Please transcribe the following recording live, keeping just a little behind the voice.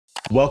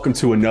Welcome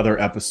to another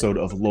episode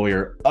of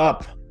Lawyer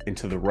Up and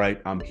to the Right.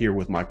 I'm here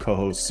with my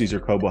co-host Cesar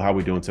Cobo. How are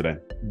we doing today?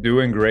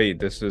 Doing great.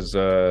 This is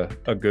a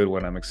good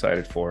one I'm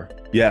excited for.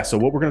 Yeah, so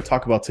what we're going to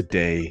talk about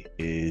today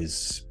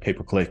is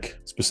pay-per-click,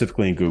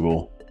 specifically in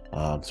Google,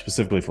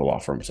 specifically for law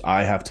firms.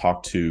 I have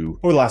talked to,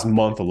 over the last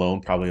month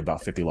alone, probably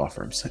about 50 law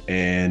firms.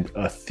 And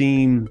a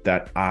theme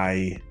that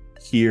I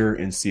hear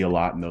and see a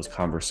lot in those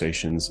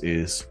conversations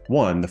is,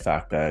 one, the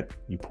fact that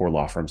you poor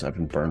law firms have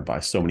been burned by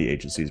so many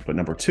agencies. But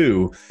number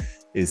two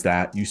is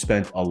that you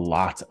spent a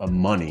lot of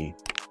money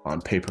on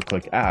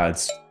pay-per-click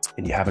ads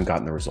and you haven't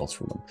gotten the results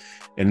from them.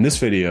 And in this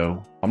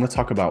video, I'm going to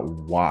talk about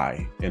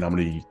why, and I'm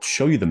going to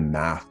show you the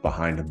math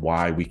behind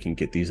why we can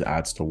get these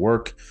ads to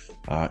work,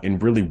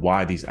 and really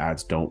why these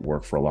ads don't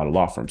work for a lot of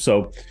law firms.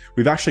 So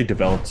we've actually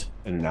developed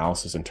an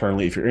analysis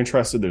internally. If you're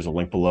interested, there's a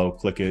link below,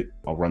 click it.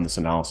 I'll run this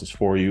analysis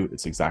for you.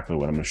 It's exactly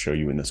what I'm going to show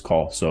you in this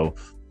call. So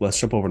let's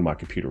jump over to my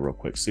computer real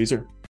quick.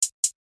 Caesar.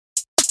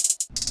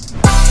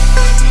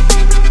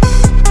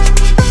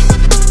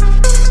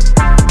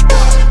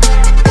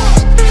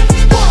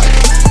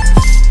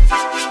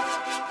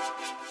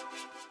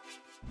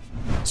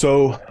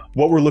 So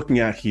what we're looking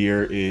at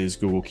here is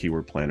Google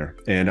Keyword Planner,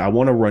 and I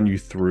want to run you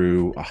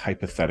through a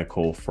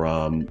hypothetical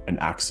from an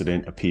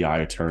accident, a PI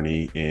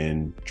attorney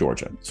in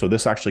Georgia. So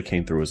this actually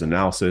came through as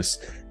analysis.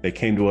 They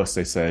came to us,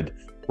 they said,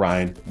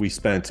 Ryan, we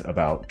spent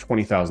about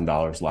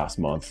 $20,000 last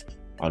month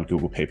on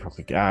Google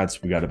pay-per-click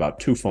ads. We got about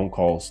 2 phone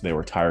calls. They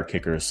were tire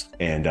kickers,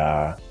 and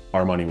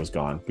our money was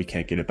gone. We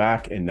can't get it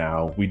back. And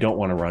now we don't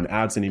want to run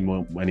ads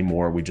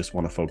anymore. We just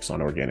want to focus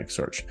on organic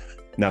search.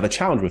 Now, the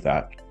challenge with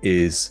that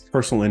is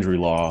personal injury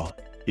law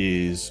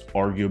is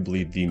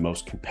arguably the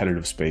most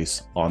competitive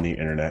space on the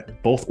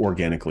internet, both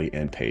organically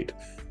and paid.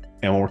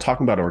 And when we're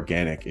talking about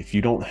organic, if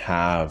you don't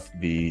have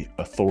the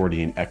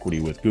authority and equity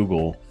with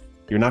Google,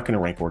 you're not going to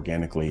rank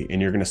organically, and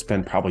you're going to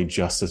spend probably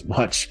just as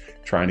much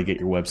trying to get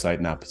your website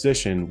in that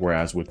position.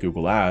 Whereas with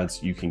Google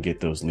Ads, you can get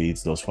those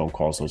leads, those phone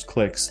calls, those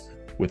clicks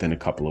within a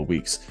couple of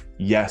weeks.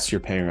 Yes, you're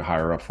paying a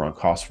higher upfront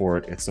cost for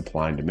it. It's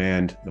supply and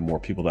demand. The more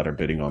people that are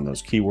bidding on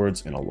those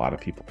keywords, and a lot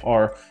of people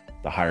are,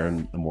 the higher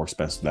and the more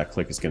expensive that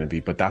click is going to be.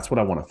 But that's what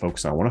I want to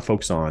focus on. I want to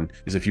focus on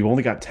is if you've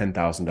only got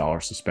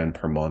 $10,000 to spend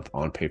per month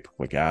on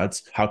pay-per-click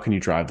ads, how can you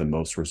drive the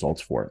most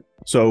results for it?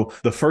 So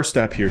the first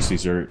step here,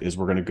 Caesar, is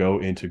we're going to go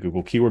into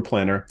Google Keyword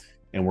Planner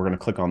and we're going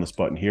to click on this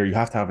button here. You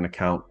have to have an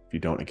account. If you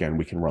don't, again,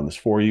 we can run this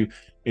for you.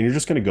 And you're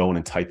just going to go in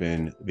and type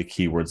in the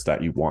keywords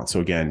that you want. So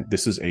again,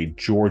 this is a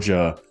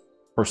Georgia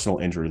personal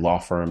injury law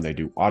firm. They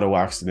do auto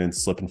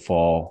accidents, slip and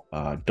fall,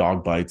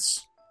 dog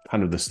bites,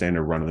 kind of the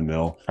standard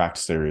run-of-the-mill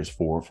practice areas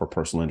for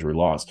personal injury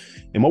laws.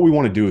 And what we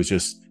want to do is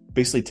just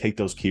basically take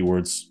those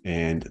keywords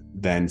and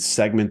then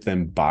segment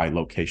them by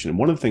location. And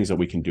one of the things that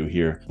we can do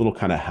here, a little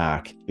kind of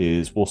hack,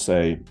 is we'll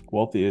say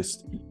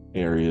wealthiest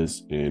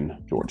areas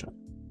in Georgia,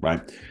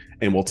 right?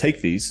 And we'll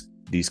take these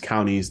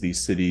counties,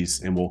 these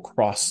cities, and we'll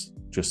cross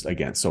just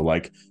again. So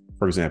like,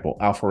 for example,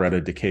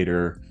 Alpharetta,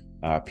 Decatur,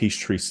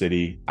 Peachtree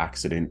City,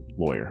 accident,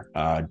 lawyer,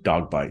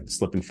 dog bite,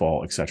 slip and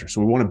fall, etc.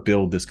 So we want to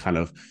build this kind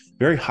of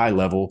very high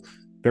level,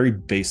 very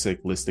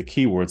basic list of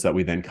keywords that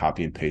we then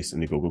copy and paste in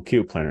the Google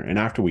Keyword Planner. And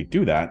after we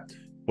do that,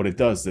 what it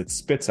does is it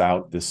spits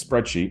out this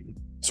spreadsheet.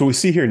 So we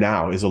see here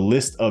now is a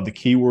list of the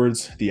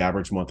keywords, the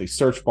average monthly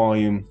search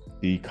volume,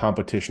 the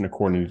competition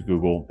according to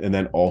Google, and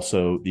then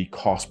also the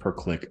cost per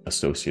click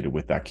associated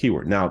with that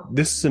keyword. Now,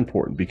 this is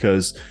important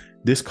because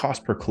this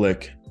cost per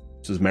click,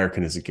 it's as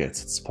American as it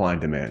gets. It's supply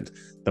and demand.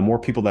 The more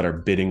people that are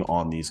bidding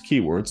on these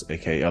keywords,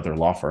 aka other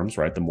law firms,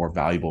 right? The more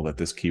valuable that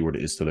this keyword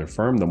is to their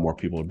firm, the more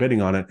people are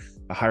bidding on it,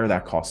 the higher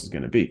that cost is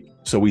going to be.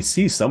 So we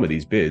see some of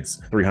these bids,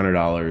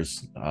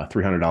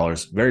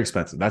 $300, very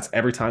expensive. That's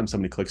every time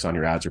somebody clicks on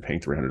your ads, you're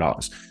paying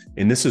 $300.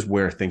 And this is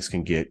where things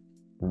can get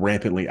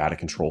rampantly out of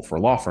control for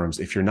law firms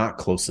if you're not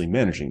closely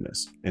managing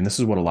this. And this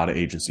is what a lot of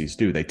agencies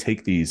do. They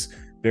take these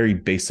very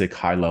basic,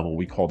 high level,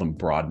 we call them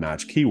broad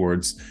match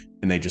keywords,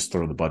 and they just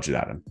throw the budget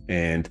at them.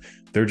 And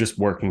they're just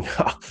working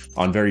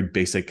on very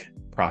basic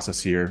process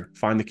here.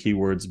 Find the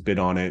keywords, bid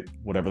on it,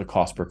 whatever the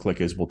cost per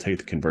click is, we'll take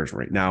the conversion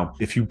rate. Now,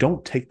 if you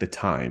don't take the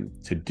time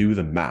to do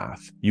the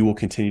math, you will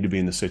continue to be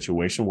in the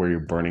situation where you're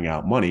burning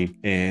out money.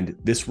 And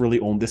this really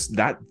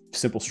that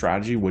simple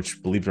strategy,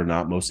 which believe it or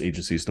not, most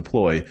agencies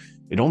deploy,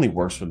 it only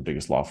works for the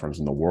biggest law firms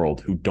in the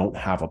world who don't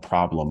have a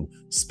problem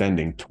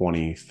spending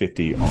 $20,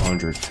 $50,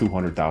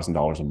 $100,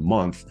 $200,000 a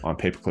month on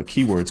pay-per-click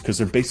keywords, because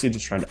they're basically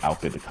just trying to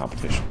outbid the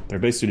competition. They're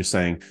basically just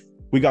saying,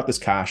 we got this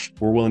cash,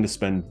 we're willing to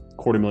spend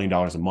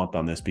 $250,000 a month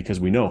on this because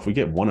we know if we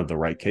get one of the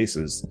right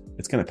cases,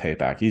 it's going to pay it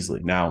back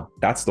easily. Now,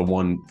 that's the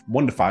 1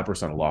 to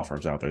 5% of law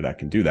firms out there that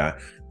can do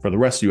that. For the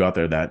rest of you out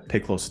there that pay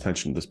close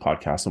attention to this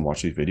podcast and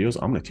watch these videos,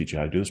 I'm going to teach you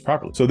how to do this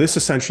properly. So this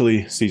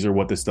essentially, Caesar,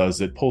 what this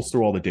does, it pulls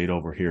through all the data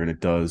over here and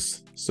it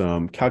does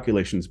some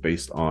calculations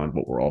based on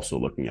what we're also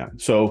looking at.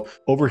 So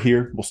over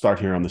here, we'll start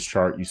here on this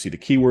chart. You see the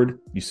keyword,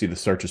 you see the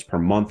searches per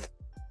month,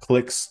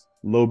 clicks,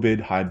 low bid,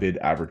 high bid,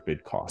 average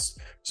bid costs.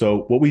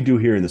 So what we do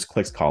here in this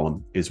clicks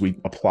column is we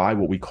apply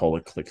what we call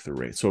a click-through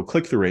rate. So a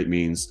click-through rate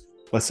means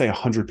let's say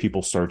 100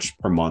 people search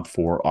per month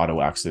for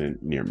auto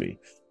accident near me.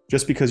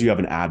 Just because you have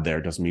an ad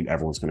there doesn't mean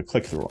everyone's going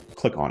to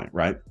click on it,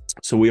 right?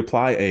 So we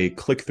apply a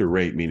click-through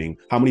rate, meaning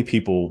how many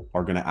people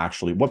are going to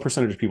actually, what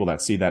percentage of people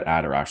that see that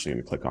ad are actually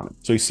going to click on it.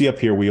 So you see up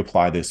here, we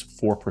apply this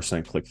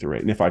 4% click-through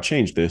rate. And if I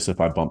change this,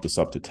 if I bump this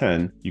up to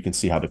 10, you can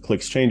see how the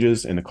clicks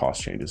changes and the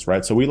cost changes,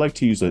 right? So we like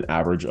to use an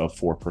average of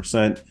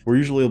 4%. We're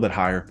usually a little bit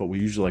higher, but we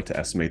usually like to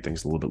estimate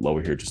things a little bit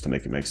lower here just to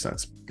make it make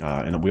sense.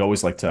 And we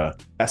always like to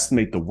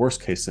estimate the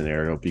worst case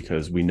scenario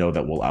because we know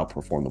that we'll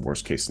outperform the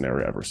worst case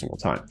scenario every single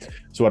time.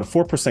 So at a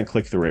 4%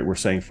 click-through rate, we're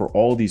saying for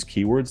all these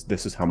keywords,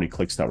 this is how many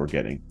clicks that we're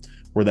getting.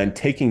 We're then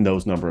taking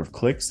those number of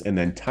clicks and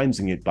then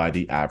timesing it by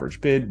the average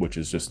bid, which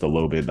is just the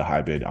low bid, the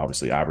high bid,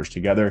 obviously averaged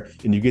together.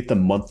 And you get the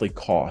monthly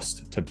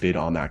cost to bid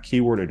on that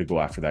keyword or to go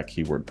after that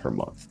keyword per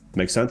month.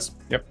 Make sense?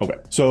 Yep. Okay.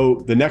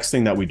 So the next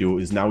thing that we do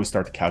is now we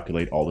start to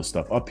calculate all this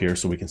stuff up here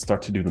so we can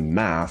start to do the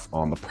math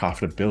on the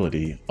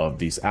profitability of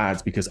these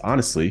ads, because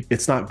honestly,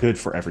 it's not good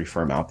for every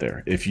firm out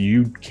there. If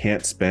you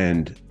can't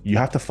spend, you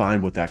have to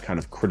find what that kind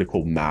of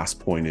critical mass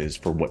point is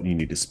for what you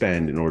need to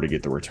spend in order to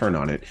get the return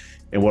on it.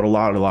 And what a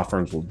lot of law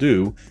firms will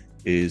do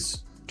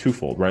is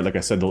twofold, right? Like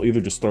I said, they'll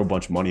either just throw a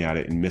bunch of money at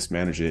it and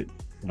mismanage it,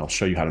 and I'll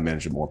show you how to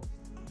manage it more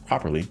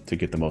properly to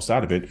get the most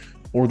out of it,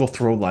 or they'll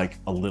throw like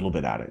a little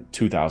bit at it,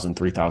 $2,000,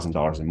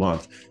 $3,000 a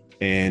month.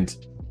 And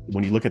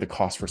when you look at the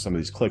cost for some of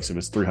these clicks, if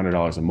it's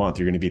 $300 a month,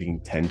 you're going to be getting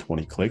 10,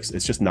 20 clicks.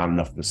 It's just not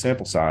enough of a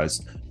sample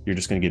size. You're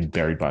just going to get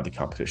buried by the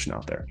competition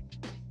out there.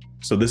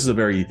 So this is a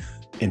very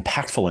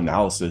impactful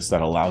analysis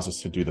that allows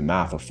us to do the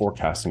math of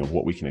forecasting of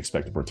what we can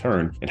expect of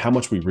return and how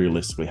much we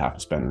realistically have to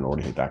spend in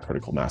order to hit that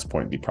critical mass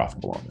point and be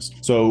profitable on this.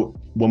 So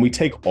when we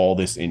take all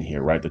this in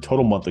here, right, the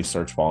total monthly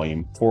search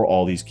volume for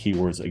all these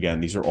keywords, again,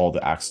 these are all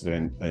the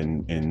accident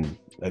in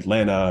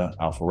Atlanta,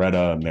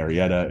 Alpharetta,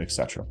 Marietta,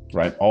 etc.,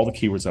 right? All the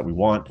keywords that we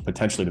want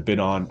potentially to bid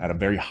on at a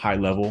very high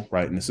level,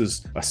 right? And this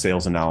is a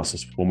sales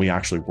analysis. When we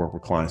actually work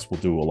with clients, we'll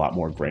do a lot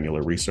more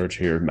granular research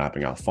here,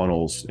 mapping out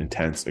funnels,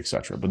 intents,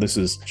 etc. But this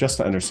is just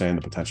to understand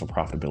the potential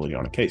profitability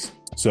on a case.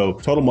 So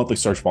total monthly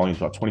search volume is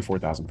about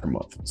 24,000 per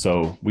month.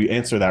 So we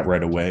answer that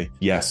right away.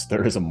 Yes,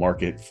 there is a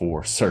market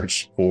for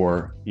search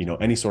for,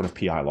 any sort of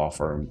PI law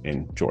firm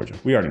in Georgia.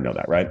 We already know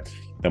that, right?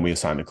 Then we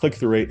assign the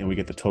click-through rate and we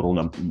get the total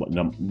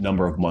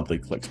number of monthly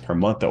clicks per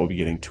month that we'll be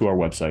getting to our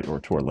website or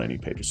to our landing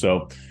pages.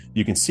 So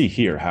you can see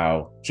here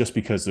how just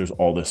because there's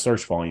all this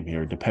search volume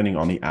here, depending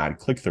on the ad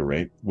click-through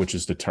rate, which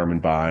is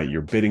determined by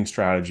your bidding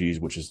strategies,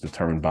 which is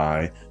determined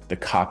by the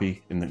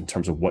copy in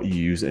terms of what you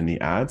use in the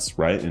ads,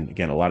 right? And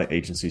again, a lot of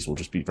agencies will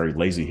just be very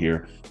lazy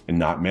here and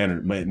not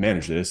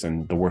manage this.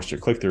 And the worse your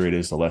click-through rate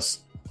is, the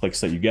less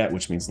clicks that you get,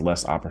 which means the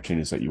less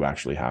opportunities that you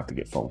actually have to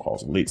get phone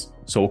calls and leads.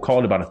 So we'll call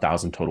it about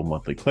 1,000 total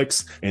monthly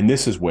clicks. And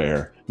this is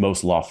where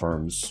most law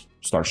firms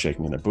start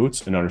shaking in their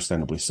boots, and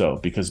understandably so,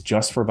 because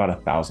just for about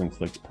 1,000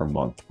 clicks per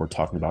month, we're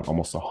talking about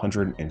almost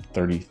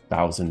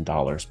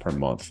 $130,000 per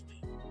month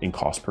in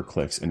cost per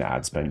clicks in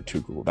ad spend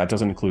to Google. That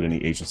doesn't include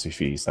any agency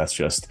fees. That's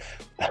just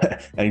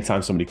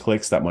anytime somebody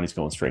clicks, that money's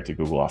going straight to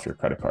Google off your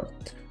credit card.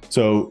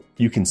 So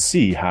you can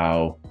see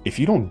how if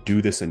you don't do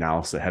this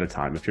analysis ahead of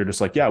time, if you're just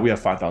like, yeah, we have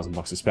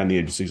 $5,000 to spend, the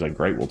agency's like,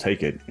 great, we'll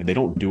take it, and they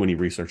don't do any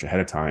research ahead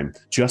of time,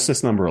 just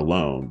this number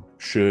alone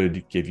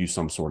should give you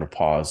some sort of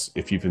pause.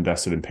 If you've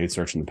invested in paid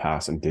search in the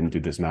past and didn't do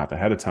this math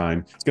ahead of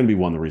time, it's going to be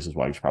one of the reasons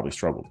why you've probably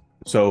struggled.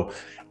 So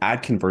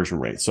ad conversion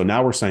rate. So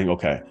now we're saying,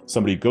 okay,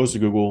 somebody goes to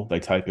Google, they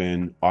type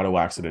in auto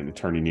accident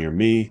attorney near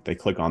me, they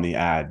click on the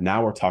ad.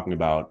 Now we're talking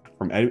about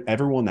from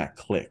everyone that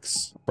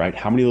clicks, right?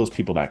 How many of those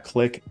people that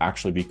click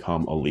actually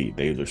become a lead?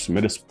 They either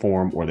submit a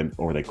form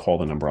or they call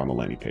the number on the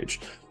landing page.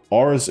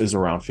 Ours is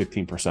around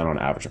 15% on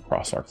average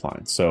across our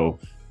clients. So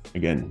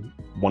again,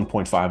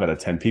 1.5 out of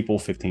 10 people,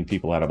 15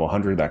 people out of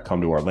 100 that come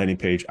to our landing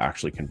page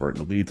actually convert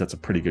into leads. That's a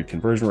pretty good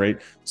conversion rate.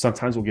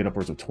 Sometimes we'll get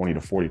upwards of 20 to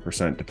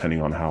 40%,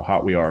 depending on how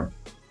hot we are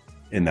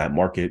in that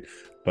market.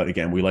 But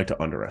again, we like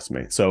to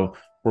underestimate. So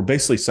we're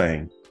basically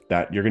saying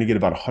that you're going to get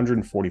about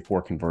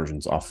 144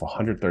 conversions off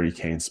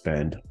 130K in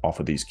spend off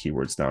of these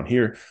keywords down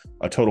here,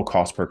 a total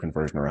cost per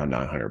conversion around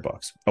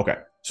 $900. Okay.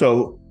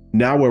 So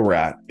now where we're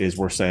at is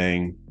we're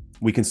saying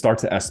we can start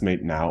to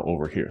estimate now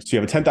over here. So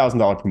you have a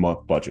 $10,000 per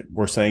month budget.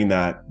 We're saying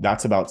that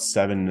that's about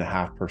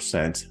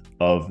 7.5%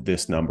 of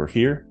this number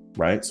here,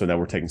 right? So now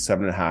we're taking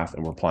 7.5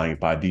 and we're applying it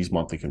by these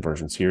monthly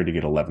conversions here to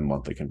get 11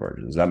 monthly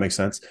conversions. Does that make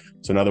sense?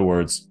 So in other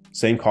words,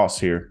 same costs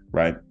here,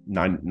 right?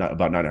 About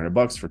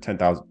 $900 for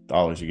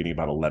 $10,000, you're getting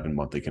about 11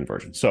 monthly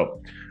conversions.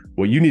 So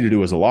what you need to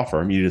do as a law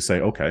firm, you need to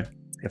say, okay,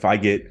 if I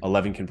get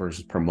 11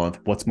 conversions per month,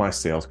 what's my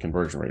sales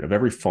conversion rate? Of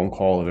every phone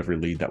call, of every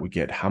lead that we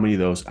get, how many of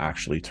those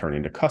actually turn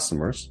into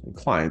customers and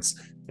clients?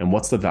 And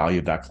what's the value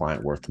of that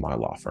client worth to my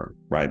law firm,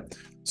 right?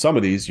 Some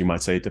of these, you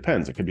might say it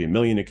depends. It could be 1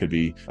 million, it could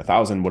be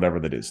 1,000, whatever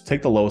that is.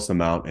 Take the lowest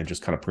amount and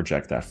just kind of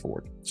project that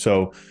forward.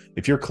 So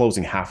if you're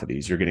closing half of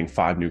these, you're getting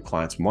 5 new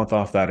clients a month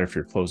off that. If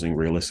you're closing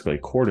realistically a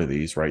quarter of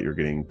these, right, you're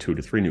getting 2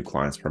 to 3 new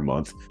clients per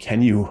month.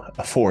 Can you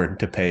afford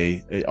to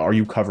pay? Are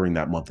you covering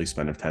that monthly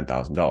spend of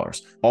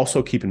 $10,000?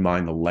 Also keep in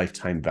mind the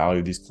lifetime value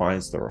of these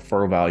clients, the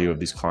referral value of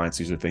these clients.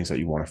 These are things that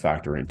you want to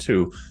factor in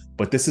too.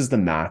 But this is the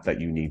math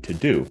that you need to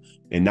do.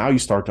 And now you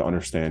start to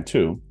understand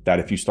too, that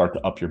if you start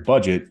to up your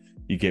budget,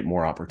 you get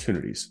more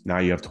opportunities. Now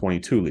you have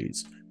 22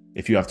 leads.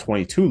 If you have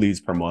 22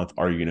 leads per month,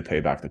 are you going to pay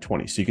back the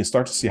 20? So you can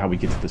start to see how we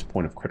get to this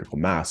point of critical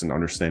mass and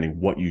understanding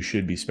what you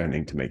should be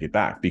spending to make it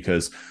back.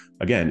 Because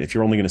again, if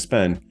you're only going to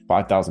spend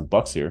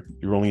 $5,000 here,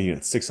 you're only going to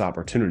get 6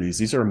 opportunities.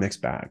 These are a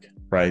mixed bag,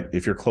 right?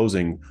 If you're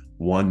closing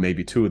 1,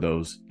 maybe 2 of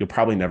those, you'll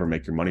probably never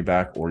make your money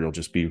back, or you'll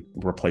just be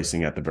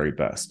replacing at the very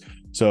best.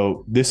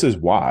 So this is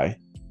why,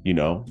 you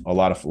know, a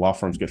lot of law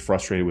firms get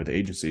frustrated with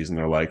agencies, and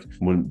they're like,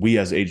 when we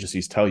as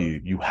agencies tell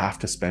you, you have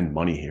to spend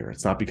money here,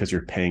 it's not because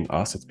you're paying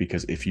us, it's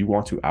because if you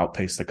want to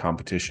outpace the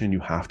competition, you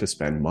have to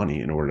spend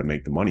money in order to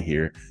make the money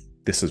here.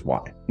 This is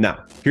why.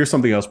 Now, here's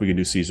something else we can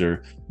do,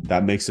 Caesar,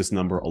 that makes this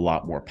number a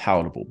lot more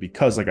palatable,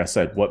 because like I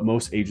said, what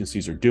most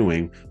agencies are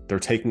doing, they're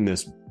taking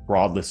this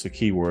broad list of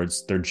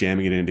keywords, they're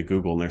jamming it into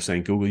Google, and they're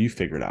saying, Google, you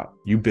figure it out.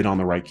 You bid on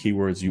the right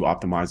keywords, you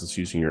optimize this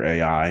using your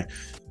AI.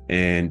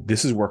 And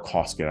this is where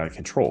costs get out of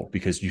control,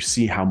 because you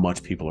see how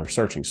much people are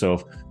searching. So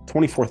if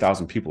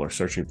 24,000 people are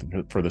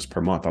searching for this per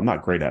month, I'm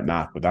not great at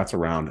math, but that's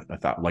around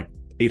like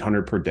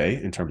 800 per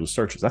day in terms of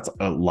searches. That's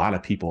a lot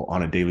of people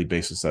on a daily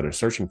basis that are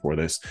searching for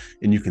this.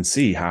 And you can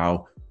see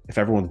how if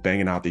everyone's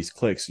banging out these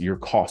clicks, your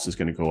cost is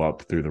going to go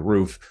up through the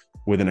roof.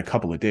 Within a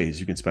couple of days,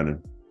 you can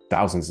spend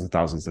thousands and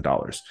thousands of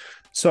dollars.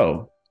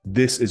 So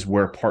this is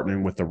where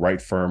partnering with the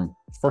right firm,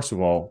 first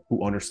of all,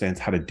 who understands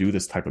how to do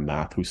this type of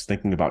math, who's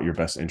thinking about your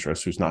best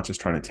interest, who's not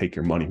just trying to take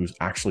your money, who's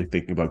actually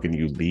thinking about getting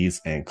you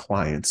leads and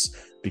clients,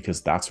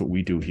 because that's what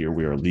we do here.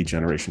 We are a lead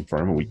generation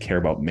firm, and we care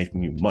about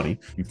making you money.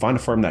 You find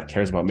a firm that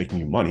cares about making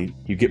you money,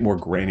 you get more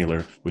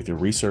granular with your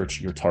research,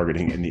 your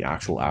targeting, and the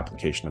actual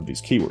application of these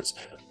keywords.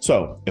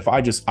 So if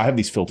I have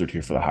these filtered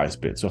here for the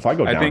highest bid. So if I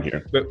go down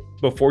here. But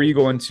before you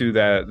go into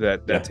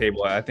that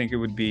table, I think it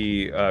would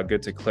be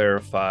good to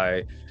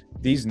clarify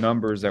these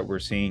numbers that we're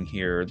seeing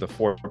here, the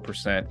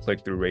 4%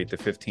 click-through rate, the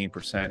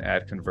 15%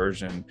 ad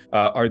conversion,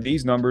 are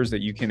these numbers that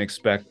you can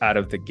expect out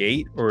of the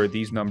gate, or are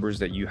these numbers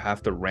that you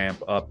have to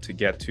ramp up to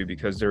get to?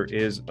 Because there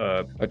is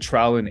a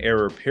trial and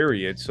error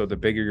period. So the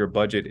bigger your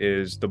budget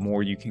is, the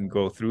more you can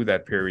go through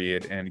that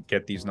period and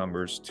get these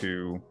numbers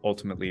to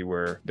ultimately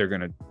where they're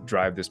going to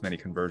drive this many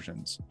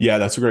conversions. Yeah,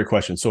 that's a great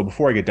question. So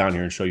before I get down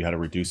here and show you how to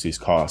reduce these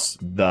costs,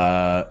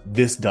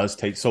 this does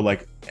take, so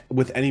like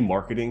with any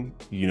marketing,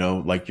 you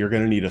know, like you're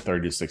going to need a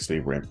 30 to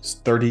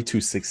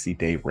 60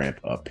 day ramp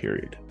up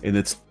period. And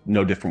it's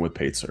no different with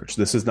paid search.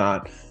 This is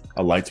not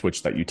a light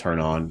switch that you turn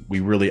on. We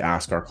really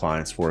ask our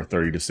clients for a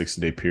 30 to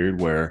 60 day period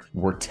where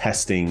we're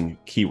testing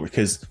keywords,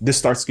 because this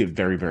starts to get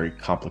very, very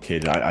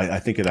complicated. I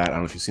think of that. I don't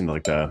know if you've seen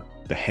like the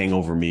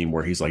Hangover meme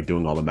where he's like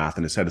doing all the math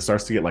in his head. It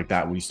starts to get like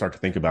that when you start to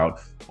think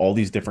about all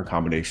these different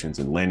combinations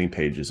and landing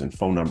pages and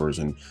phone numbers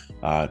and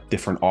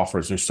different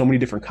offers. There's so many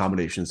different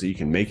combinations that you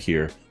can make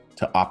here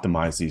to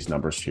optimize these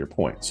numbers, to your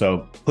point.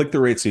 So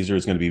click-through rate, Caesar,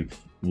 is going to be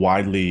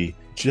widely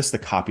just the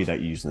copy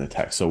that you use in the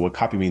text. So what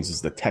copy means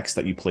is the text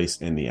that you place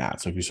in the ad.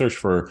 So if you search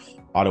for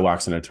auto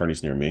accident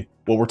attorneys near me,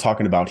 what we're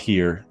talking about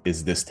here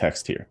is this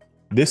text here.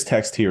 This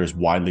text here is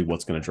widely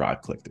what's going to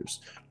drive click-throughs,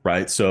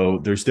 right? So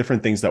there's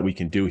different things that we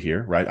can do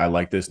here, right? I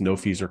like this, no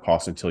fees or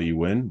costs until you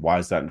win. Why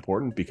is that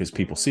important? Because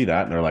people see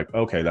that and they're like,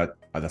 okay,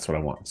 that's what I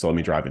want. So let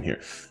me drive in here.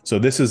 So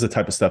this is the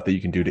type of stuff that you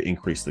can do to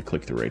increase the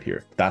click-through rate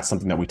here. That's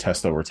something that we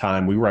test over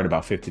time. We write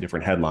about 50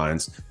 different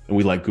headlines, and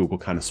we let Google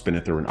kind of spin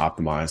it through and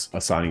optimize,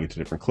 assigning it to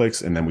different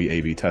clicks. And then we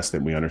A/B test it.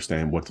 And we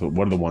understand what are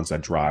the ones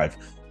that drive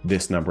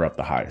this number up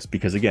the highest.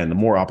 Because again, the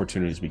more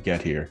opportunities we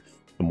get here,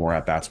 the more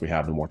at-bats we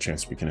have, the more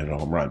chance we can hit a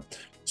home run.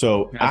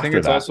 So I think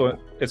it's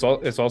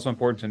also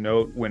important to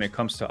note when it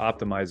comes to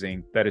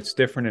optimizing that it's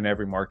different in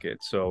every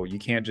market. So you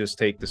can't just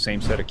take the same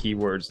set of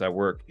keywords that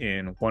work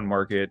in one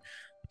market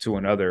to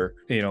another.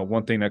 You know,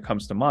 one thing that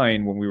comes to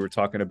mind when we were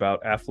talking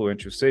about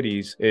affluential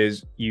cities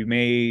is you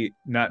may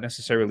not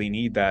necessarily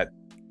need that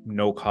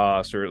no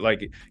cost, or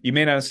like you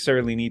may not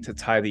necessarily need to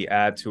tie the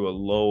ad to a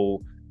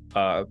low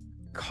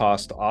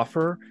cost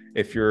offer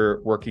if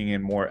you're working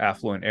in more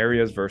affluent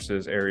areas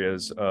versus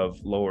areas of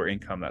lower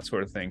income, that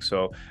sort of thing.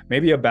 So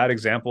maybe a bad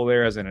example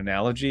there as an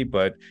analogy,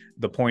 but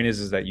the point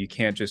is that you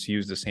can't just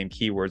use the same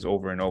keywords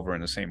over and over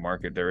in the same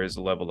market. There is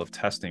a level of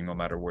testing no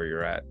matter where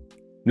you're at.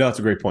 No, that's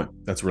a great point.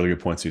 That's a really good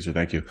point, Caesar.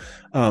 Thank you.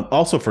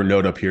 Also for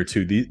note up here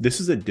too,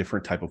 this is a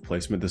different type of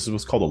placement. This is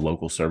what's called a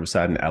local service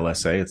ad, an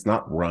LSA. It's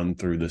not run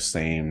through the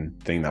same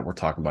thing that we're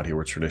talking about here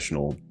with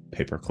traditional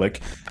pay-per-click.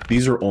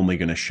 These are only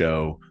going to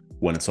show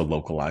when it's a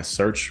localized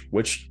search,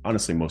 which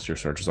honestly most of your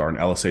searches are, and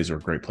LSAs are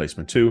a great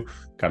placement too.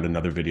 Got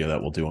another video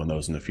that we'll do on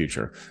those in the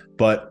future.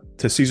 But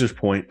to Caesar's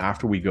point,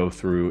 after we go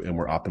through and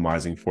we're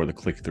optimizing for the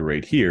click-through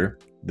rate here,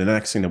 the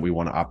next thing that we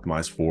want to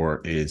optimize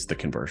for is the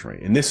conversion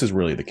rate. And this is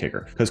really the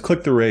kicker, because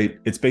click-through rate,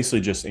 it's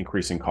basically just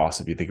increasing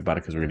costs if you think about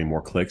it, because we're getting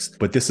more clicks.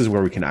 But this is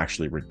where we can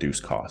actually reduce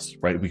costs,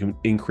 right? We can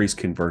increase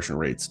conversion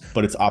rates,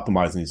 but it's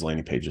optimizing these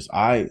landing pages.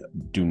 I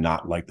do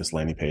not like this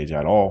landing page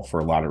at all for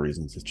a lot of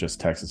reasons. It's just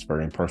text, it's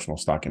very impersonal,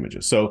 stock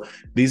images. So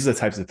these are the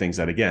types of things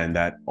that, again,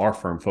 that our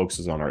firm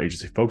focuses on, our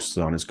agency focuses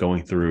on, is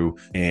going through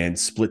and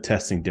split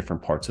testing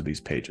different parts of these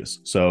pages.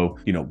 So,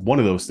 one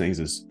of those things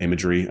is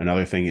imagery.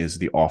 Another thing is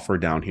the offer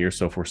down here.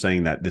 So if we're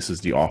saying that this is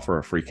the offer,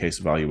 a free case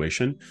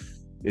evaluation,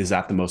 is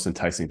that the most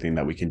enticing thing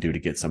that we can do to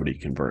get somebody to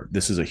convert?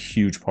 This is a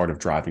huge part of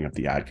driving up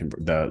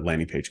the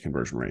landing page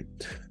conversion rate.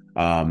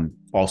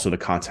 Also the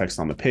context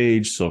on the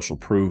page, social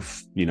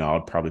proof.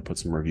 I'd probably put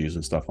some reviews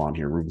and stuff on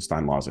here.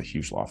 Rubenstein Law is a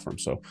huge law firm,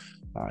 so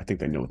I think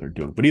they know what they're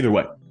doing. But either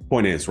way,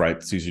 point is,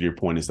 right, Caesar, to your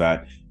point, is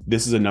that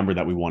this is a number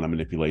that we want to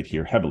manipulate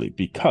here heavily,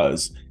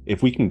 because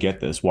if we can get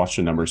this, watch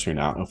the numbers here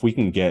now. If we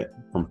can get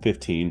from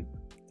 15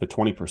 to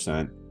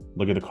 20%,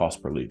 look at the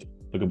cost per lead.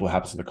 Look at what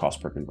happens to the cost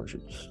per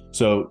conversion.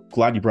 So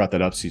glad you brought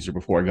that up, Caesar,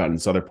 before I got into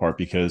this other part,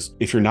 because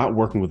if you're not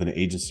working with an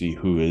agency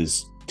who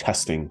is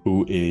testing,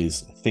 who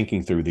is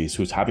thinking through these,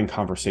 who's having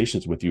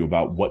conversations with you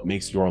about what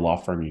makes your law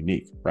firm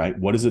unique, right?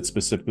 What is it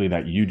specifically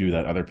that you do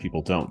that other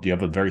people don't? Do you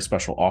have a very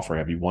special offer?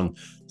 Have you won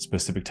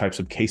specific types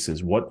of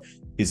cases? What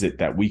is it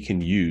that we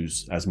can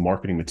use as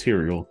marketing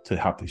material to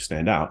help you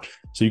stand out?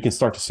 So you can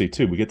start to see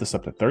too, we get this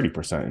up to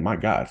 30%, and my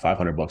God,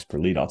 $500 per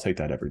lead, I'll take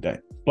that every day.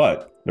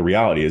 But the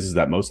reality is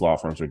that most law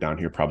firms are down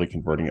here probably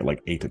converting at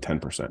like 8 to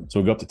 10%. So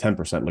we go up to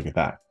 10%, look at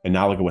that. And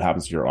now look at what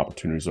happens to your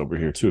opportunities over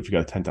here too. If you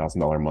got a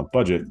 $10,000 a month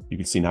budget, you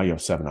can see now you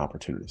have 7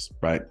 opportunities,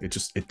 right?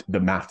 The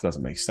math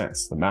doesn't make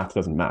sense. The math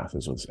doesn't math,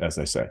 as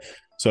they say.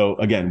 So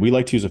again, we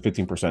like to use a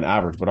 15%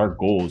 average, but our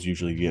goal is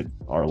usually to get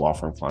our law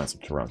firm clients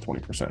up to around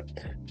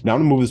 20%. Now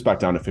I'm gonna move this back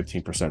down to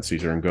 15%,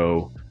 Caesar, and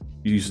go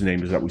use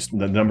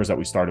the numbers that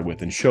we started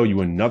with, and show you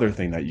another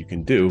thing that you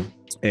can do.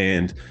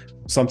 And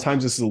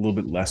sometimes this is a little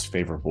bit less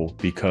favorable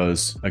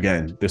because,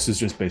 again, this is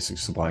just basic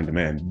supply and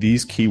demand.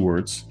 These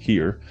keywords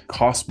here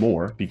cost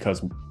more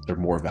because they're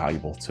more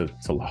valuable to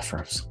law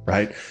firms,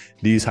 right?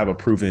 These have a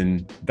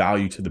proven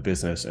value to the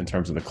business in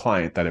terms of the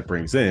client that it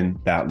brings in,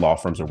 that law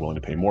firms are willing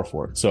to pay more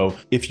for it. So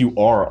if you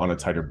are on a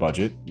tighter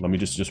budget, let me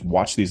just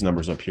watch these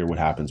numbers up here, what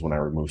happens when I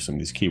remove some of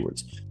these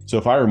keywords. So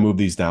if I remove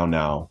these down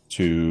now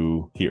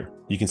to here,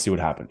 you can see what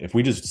happened. If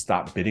we just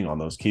stop bidding on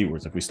those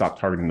keywords, if we stop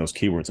targeting those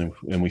keywords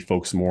and we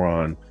focus more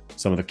on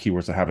some of the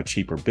keywords that have a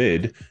cheaper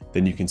bid,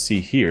 then you can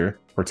see here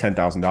for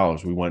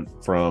 $10,000, we went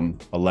from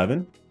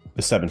 11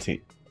 to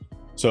 17.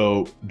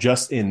 So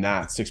just in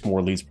that, 6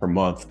 more leads per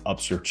month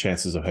ups your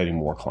chances of hitting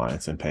more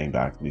clients and paying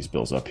back these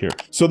bills up here.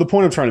 So the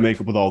point I'm trying to make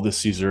with all this,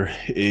 Caesar,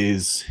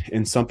 is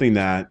in something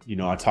that,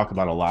 I talk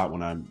about a lot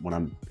when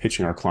I'm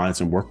pitching our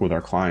clients and working with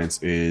our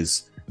clients,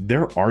 is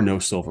there are no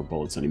silver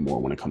bullets anymore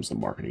when it comes to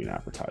marketing and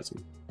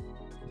advertising.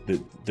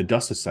 The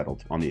dust has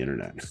settled on the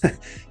internet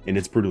and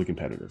it's brutally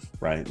competitive,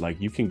 right? Like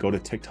you can go to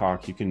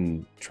TikTok, you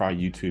can try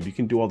YouTube, you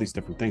can do all these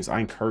different things. I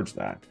encourage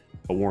that.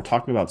 But when we're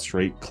talking about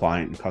straight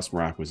client and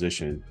customer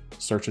acquisition,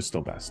 search is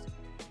still best.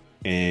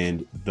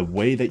 And the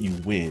way that you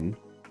win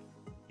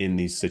in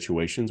these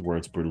situations where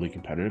it's brutally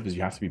competitive is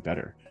you have to be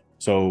better.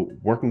 So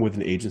working with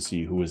an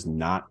agency who is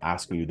not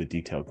asking you the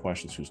detailed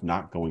questions, who's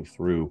not going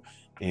through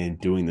and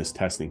doing this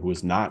testing, who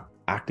is not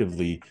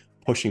actively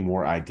pushing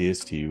more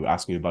ideas to you,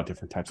 asking you about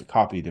different types of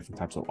copy, different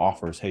types of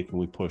offers. Hey, can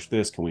we push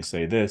this? Can we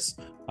say this?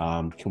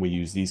 Can we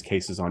use these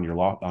cases on your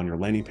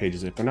landing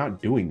pages? If they're not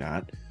doing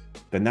that,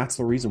 then that's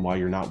the reason why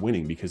you're not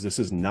winning, because this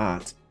is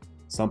not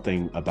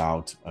something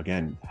about,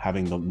 again,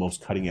 having the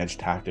most cutting edge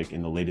tactic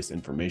and the latest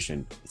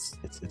information.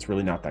 It's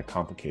really not that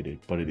complicated,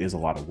 but it is a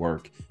lot of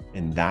work.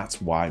 And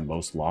that's why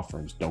most law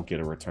firms don't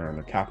get a return on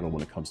their capital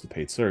when it comes to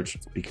paid search,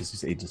 because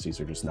these agencies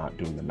are just not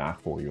doing the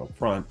math for you up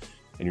front,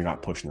 and you're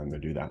not pushing them to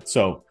do that.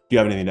 So do you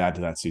have anything to add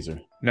to that,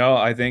 Caesar? No,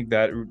 I think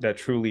that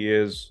truly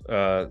is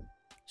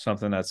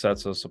something that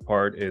sets us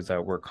apart, is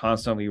that we're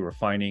constantly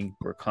refining,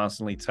 we're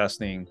constantly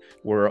testing,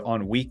 we're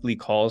on weekly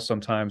calls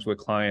sometimes with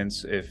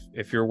clients.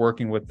 If you're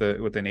working with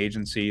an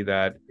agency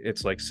that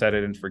it's like set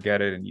it and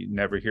forget it and you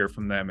never hear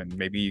from them, and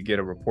maybe you get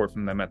a report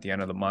from them at the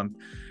end of the month,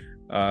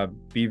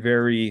 be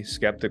very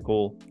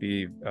skeptical,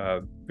 be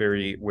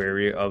very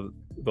wary of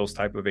those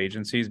type of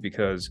agencies,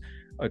 because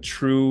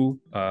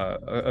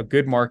a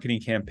good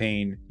marketing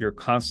campaign, you're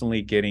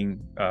constantly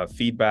getting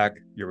feedback,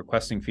 you're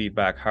requesting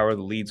feedback. How are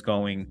the leads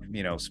going,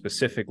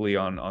 specifically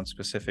on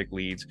specific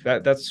leads?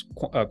 That's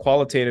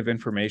qualitative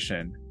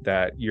information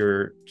that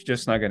you're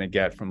just not going to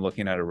get from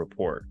looking at a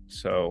report.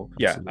 So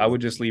yeah, absolutely. I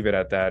would just leave it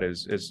at that.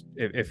 Is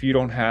if you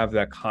don't have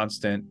that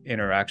constant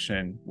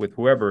interaction with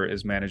whoever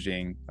is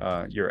managing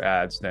your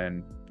ads,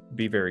 then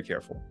be very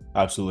careful.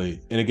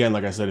 Absolutely. And again,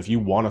 like I said, if you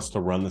want us to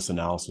run this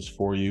analysis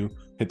for you,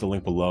 hit the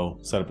link below,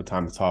 set up a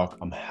time to talk.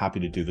 I'm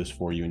happy to do this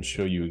for you and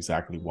show you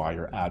exactly why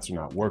your ads are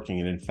not working.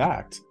 And in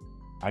fact,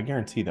 I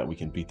guarantee that we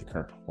can beat the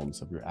current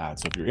performance of your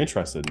ads. So if you're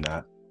interested in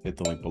that, hit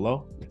the link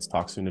below. Let's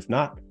talk soon. If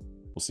not,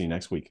 we'll see you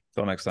next week.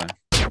 Till next time.